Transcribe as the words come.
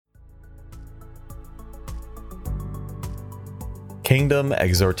Kingdom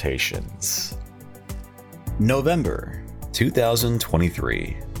Exhortations, November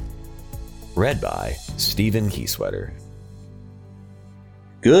 2023. Read by Stephen Keysweater.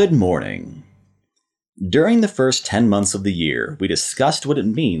 Good morning. During the first 10 months of the year, we discussed what it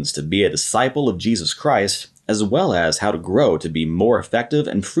means to be a disciple of Jesus Christ, as well as how to grow to be more effective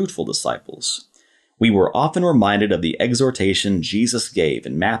and fruitful disciples. We were often reminded of the exhortation Jesus gave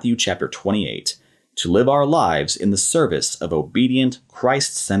in Matthew chapter 28, to live our lives in the service of obedient,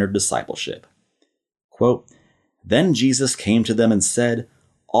 Christ-centered discipleship. Quote, "Then Jesus came to them and said,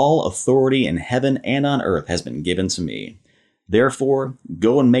 'All authority in heaven and on earth has been given to me. Therefore,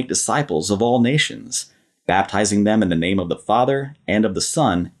 go and make disciples of all nations, baptizing them in the name of the Father, and of the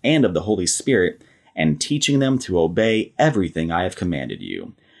Son, and of the Holy Spirit, and teaching them to obey everything I have commanded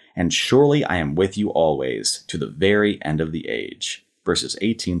you. And surely I am with you always, to the very end of the age.'" Verses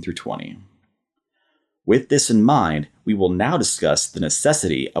 18 through 20. With this in mind, we will now discuss the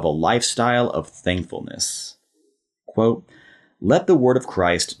necessity of a lifestyle of thankfulness. Quote, "Let the word of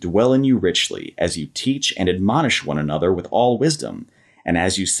Christ dwell in you richly as you teach and admonish one another with all wisdom, and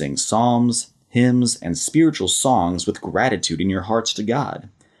as you sing psalms, hymns, and spiritual songs with gratitude in your hearts to God.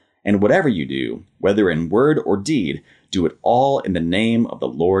 And whatever you do, whether in word or deed, do it all in the name of the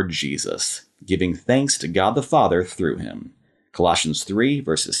Lord Jesus, giving thanks to God the Father through him." Colossians 3,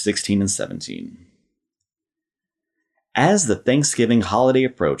 verses 16 and 17. As the Thanksgiving holiday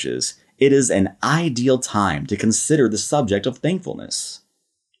approaches, it is an ideal time to consider the subject of thankfulness.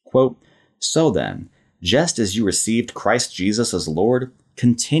 Quote, "So then, just as you received Christ Jesus as Lord,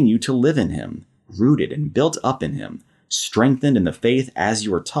 continue to live in him, rooted and built up in him, strengthened in the faith as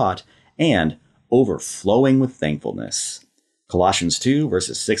you were taught, and overflowing with thankfulness." Colossians 2,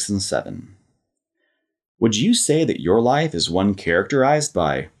 verses 6 and 7. Would you say that your life is one characterized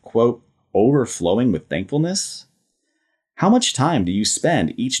by, quote, "overflowing with thankfulness"? How much time do you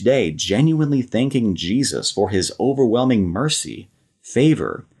spend each day genuinely thanking Jesus for his overwhelming mercy,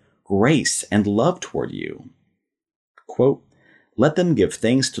 favor, grace, and love toward you? Quote, "Let them give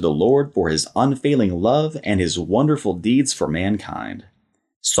thanks to the Lord for his unfailing love and his wonderful deeds for mankind."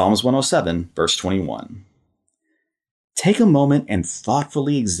 Psalms 107, verse 21. Take a moment and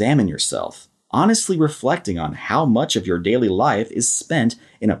thoughtfully examine yourself, honestly reflecting on how much of your daily life is spent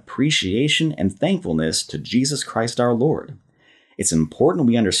in appreciation and thankfulness to Jesus Christ our Lord. It's important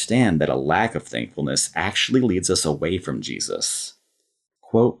we understand that a lack of thankfulness actually leads us away from Jesus.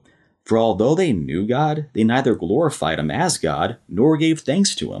 Quote, "For although they knew God, they neither glorified him as God nor gave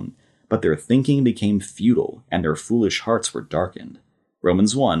thanks to him, but their thinking became futile and their foolish hearts were darkened."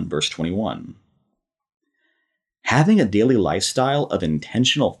 Romans 1, verse 21. Having a daily lifestyle of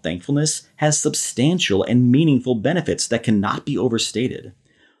intentional thankfulness has substantial and meaningful benefits that cannot be overstated.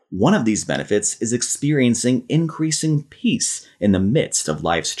 One of these benefits is experiencing increasing peace in the midst of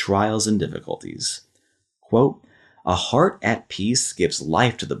life's trials and difficulties. Quote, "A heart at peace gives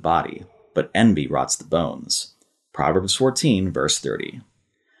life to the body, but envy rots the bones." Proverbs 14, verse 30.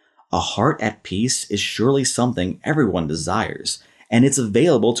 A heart at peace is surely something everyone desires, and it's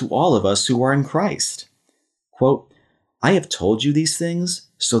available to all of us who are in Christ. Quote, "I have told you these things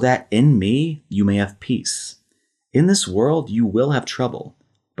so that in me you may have peace. In this world you will have trouble,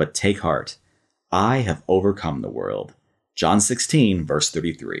 but take heart. I have overcome the world." John 16, verse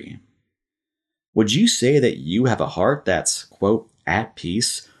 33. Would you say that you have a heart that's, quote, "at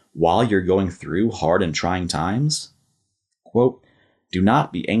peace" while you're going through hard and trying times? Quote, "Do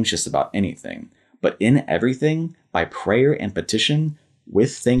not be anxious about anything, but in everything, by prayer and petition,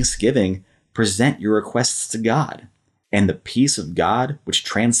 with thanksgiving, present your requests to God, and the peace of God, which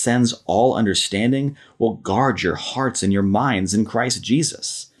transcends all understanding, will guard your hearts and your minds in Christ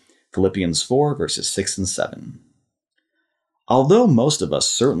Jesus." Philippians 4, verses 6 and 7. Although most of us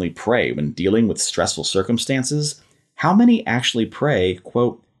certainly pray when dealing with stressful circumstances, how many actually pray,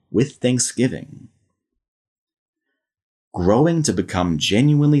 quote, "with thanksgiving"? Growing to become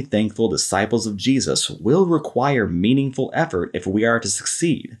genuinely thankful disciples of Jesus will require meaningful effort if we are to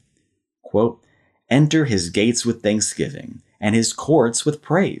succeed. Quote, "Enter his gates with thanksgiving, and his courts with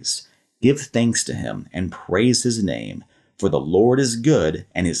praise. Give thanks to him, and praise his name. For the Lord is good,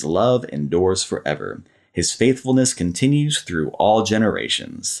 and his love endures forever. His faithfulness continues through all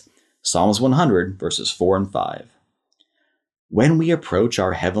generations." Psalms 100, verses 4 and 5. When we approach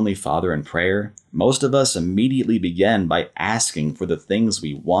our Heavenly Father in prayer, most of us immediately begin by asking for the things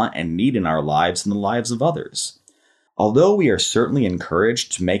we want and need in our lives and the lives of others. Although we are certainly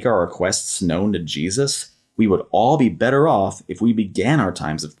encouraged to make our requests known to Jesus, we would all be better off if we began our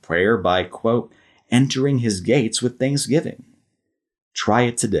times of prayer by, quote, "entering his gates with thanksgiving." Try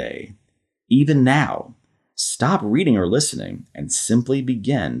it today. Even now, Stop reading or listening and simply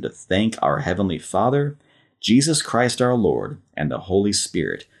begin to thank our Heavenly Father, Jesus Christ our Lord, and the Holy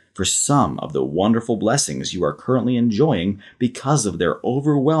Spirit for some of the wonderful blessings you are currently enjoying because of their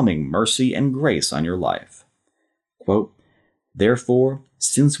overwhelming mercy and grace on your life. Quote, "Therefore,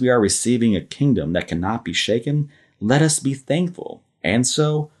 since we are receiving a kingdom that cannot be shaken, let us be thankful, and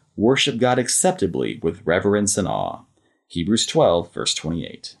so worship God acceptably with reverence and awe." Hebrews 12, verse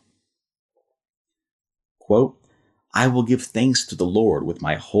 28. Quote, "I will give thanks to the Lord with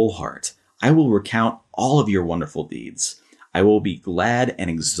my whole heart. I will recount all of your wonderful deeds. I will be glad and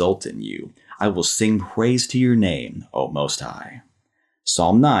exult in you. I will sing praise to your name, O Most High."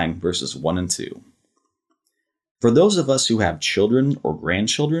 Psalm 9, verses 1 and 2. For those of us who have children or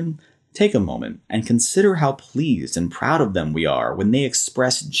grandchildren, take a moment and consider how pleased and proud of them we are when they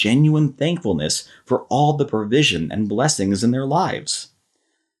express genuine thankfulness for all the provision and blessings in their lives.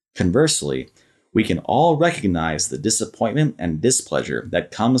 Conversely, we can all recognize the disappointment and displeasure that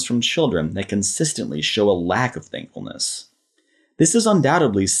comes from children that consistently show a lack of thankfulness. This is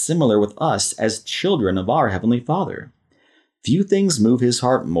undoubtedly similar with us as children of our Heavenly Father. Few things move His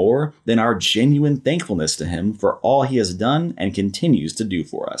heart more than our genuine thankfulness to Him for all He has done and continues to do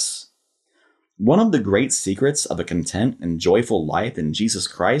for us. One of the great secrets of a content and joyful life in Jesus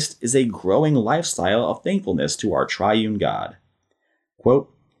Christ is a growing lifestyle of thankfulness to our triune God.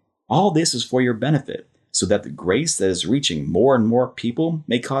 Quote, "All this is for your benefit, so that the grace that is reaching more and more people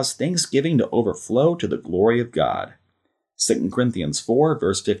may cause thanksgiving to overflow to the glory of God." 2 Corinthians 4,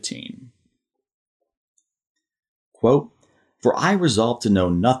 verse 15. Quote, "For I resolved to know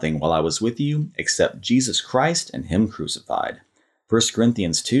nothing while I was with you except Jesus Christ and Him crucified." 1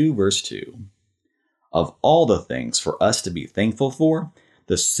 Corinthians 2, verse 2. Of all the things for us to be thankful for,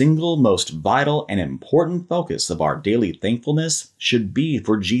 the single most vital and important focus of our daily thankfulness should be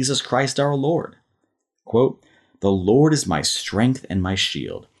for Jesus Christ our Lord. Quote, "The Lord is my strength and my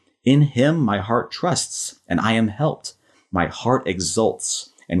shield. In Him my heart trusts, and I am helped. My heart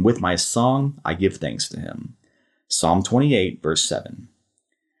exults, and with my song I give thanks to Him." Psalm 28, verse 7.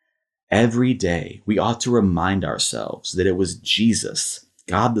 Every day we ought to remind ourselves that it was Jesus,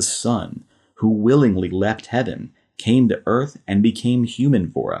 God the Son, who willingly left heaven, came to earth, and became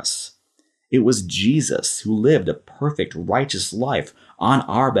human for us. It was Jesus who lived a perfect, righteous life on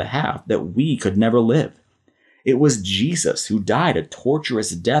our behalf that we could never live. It was Jesus who died a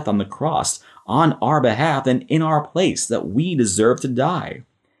torturous death on the cross on our behalf and in our place that we deserve to die.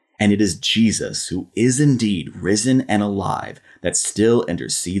 And it is Jesus who is indeed risen and alive that still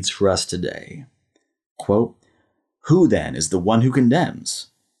intercedes for us today. Quote, "Who then is the one who condemns?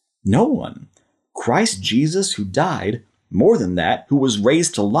 No one. Christ Jesus, who died, more than that, who was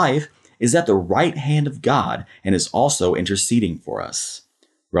raised to life, is at the right hand of God and is also interceding for us."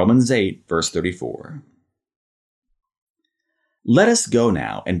 Romans 8, verse 34. Let us go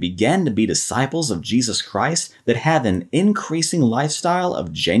now and begin to be disciples of Jesus Christ that have an increasing lifestyle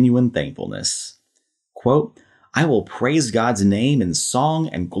of genuine thankfulness. Quote, "I will praise God's name in song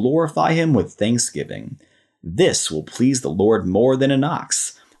and glorify Him with thanksgiving. This will please the Lord more than an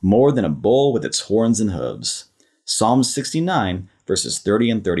ox, more than a bull with its horns and hooves." Psalm 69, verses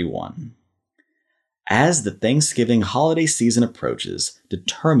 30 and 31. As the Thanksgiving holiday season approaches,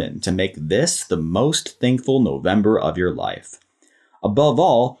 determine to make this the most thankful November of your life. Above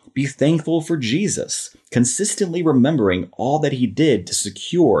all, be thankful for Jesus, consistently remembering all that He did to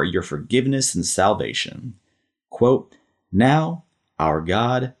secure your forgiveness and salvation. Quote, "Now, our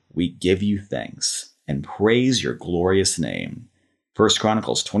God, we give you thanks and praise your glorious name." 1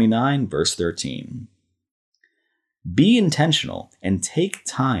 Chronicles 29, verse 13. Be intentional and take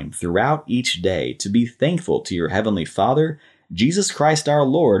time throughout each day to be thankful to your Heavenly Father, Jesus Christ our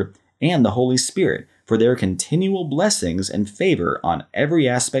Lord, and the Holy Spirit for their continual blessings and favor on every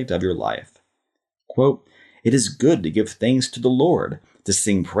aspect of your life. Quote, "It is good to give thanks to the Lord, to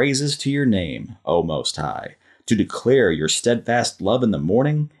sing praises to your name, O Most High, to declare your steadfast love in the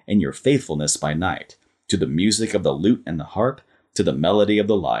morning and your faithfulness by night, to the music of the lute and the harp, to the melody of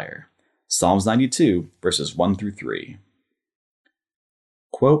the lyre." Psalms 92, verses 1 through 3.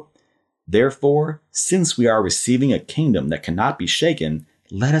 Quote, "Therefore, since we are receiving a kingdom that cannot be shaken,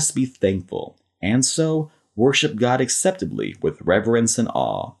 let us be thankful, and so worship God acceptably with reverence and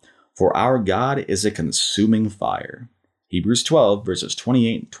awe, for our God is a consuming fire." Hebrews 12, verses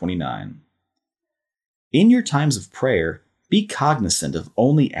 28 and 29. In your times of prayer, be cognizant of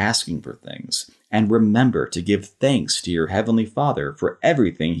only asking for things, and remember to give thanks to your Heavenly Father for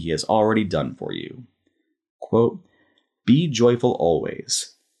everything He has already done for you. Quote, "Be joyful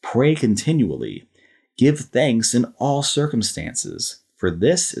always, pray continually, give thanks in all circumstances, For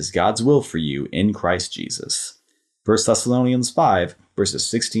this is God's will for you in Christ Jesus. 1 Thessalonians 5, verses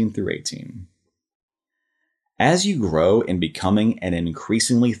 16 through 18. As you grow in becoming an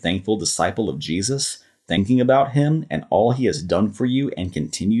increasingly thankful disciple of Jesus, thinking about him and all he has done for you and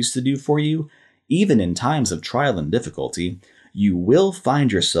continues to do for you, even in times of trial and difficulty, you will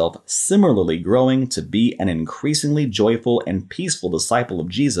find yourself similarly growing to be an increasingly joyful and peaceful disciple of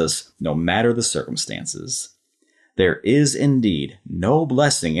Jesus, no matter the circumstances. There is indeed no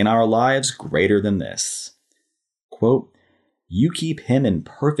blessing in our lives greater than this. Quote, "You keep him in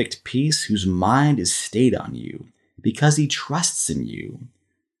perfect peace whose mind is stayed on you, because he trusts in you.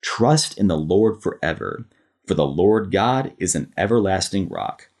 Trust in the Lord forever, for the Lord God is an everlasting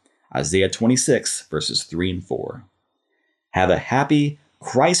rock." Isaiah 26, verses 3 and 4. Have a happy,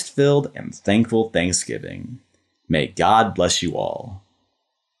 Christ-filled, and thankful Thanksgiving. May God bless you all.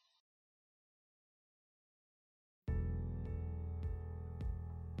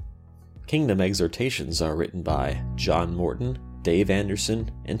 Kingdom Exhortations are written by John Morton, Dave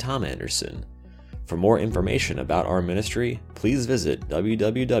Anderson, and Tom Anderson. For more information about our ministry, please visit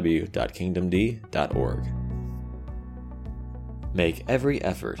www.kingdomd.org. Make every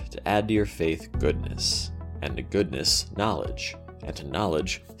effort to add to your faith goodness, and to goodness knowledge, and to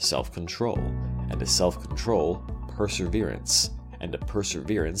knowledge self-control, and to self-control perseverance, and to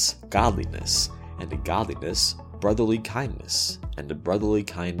perseverance godliness, and to godliness brotherly kindness, and to brotherly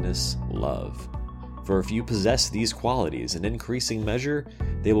kindness love. For if you possess these qualities in increasing measure,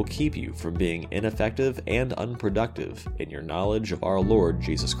 they will keep you from being ineffective and unproductive in your knowledge of our Lord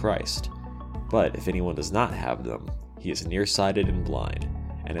Jesus Christ. But if anyone does not have them, he is nearsighted and blind,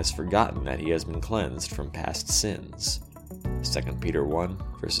 and has forgotten that he has been cleansed from past sins. 2 Peter 1,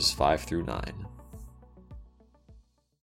 verses 5 through 9.